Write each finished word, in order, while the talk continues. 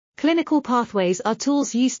Clinical pathways are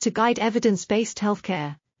tools used to guide evidence-based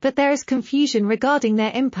healthcare, but there is confusion regarding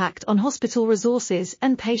their impact on hospital resources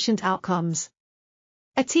and patient outcomes.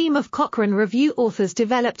 A team of Cochrane review authors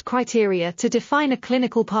developed criteria to define a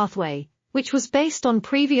clinical pathway, which was based on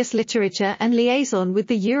previous literature and liaison with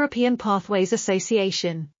the European Pathways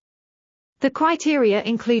Association. The criteria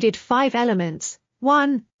included 5 elements: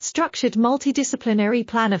 1. Structured multidisciplinary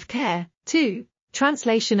plan of care. 2.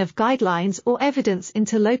 Translation of guidelines or evidence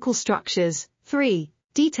into local structures. 3.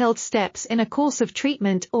 Detailed steps in a course of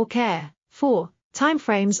treatment or care. 4.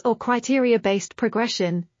 Timeframes or criteria-based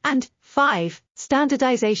progression. And 5.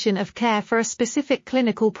 Standardization of care for a specific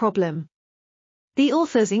clinical problem. The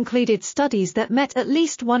authors included studies that met at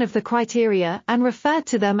least one of the criteria and referred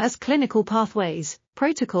to them as clinical pathways,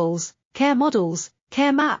 protocols, care models,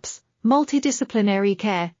 care maps, multidisciplinary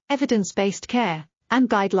care, evidence-based care, and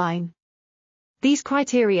guideline. These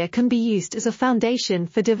criteria can be used as a foundation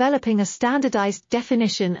for developing a standardized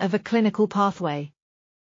definition of a clinical pathway.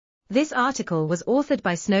 This article was authored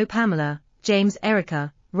by Snow Pamela, James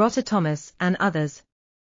Erica, Rotter Thomas, and others.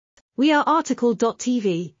 We are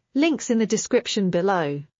RTCLTV, links in the description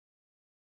below.